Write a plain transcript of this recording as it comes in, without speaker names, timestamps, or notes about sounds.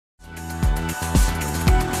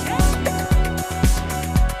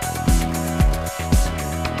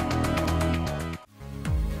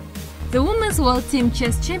Astana's World Team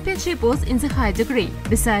Chess Championship was in the high degree.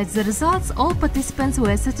 Besides the results, all participants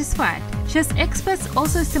were satisfied. Chess experts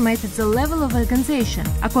also estimated the level of organization.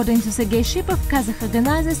 According to Sergei Shipov, Kazakh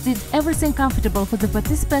organizers did everything comfortable for the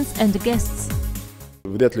participants and the guests.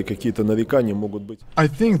 I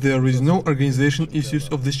think there is no organization issues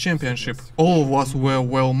of this championship. All of us were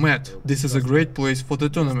well met. This is a great place for the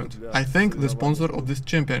tournament. I thank the sponsor of this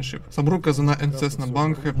championship. Samruk Kazana and Cessna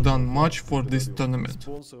Bank have done much for this tournament.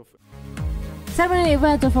 Ceremony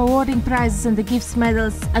event of awarding prizes and the gifts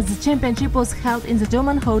medals at the championship was held in the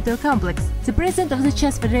Doman Hotel complex. The president of the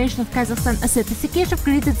Chess Federation of Kazakhstan, Aset Isekeshov,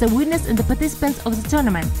 greeted the winners and the participants of the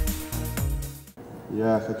tournament.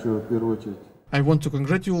 I want to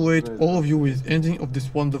congratulate all of you with the ending of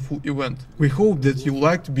this wonderful event. We hope that you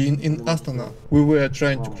liked being in Astana. We were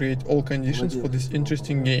trying to create all conditions for this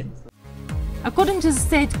interesting game. According to the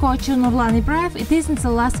state coach Nurlan Ibraev, it isn't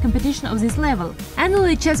the last competition of this level.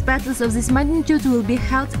 Annually, chess battles of this magnitude will be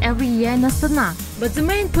held every year in Astana. But the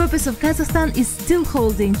main purpose of Kazakhstan is still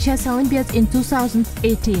holding Chess Olympiads in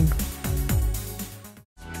 2018.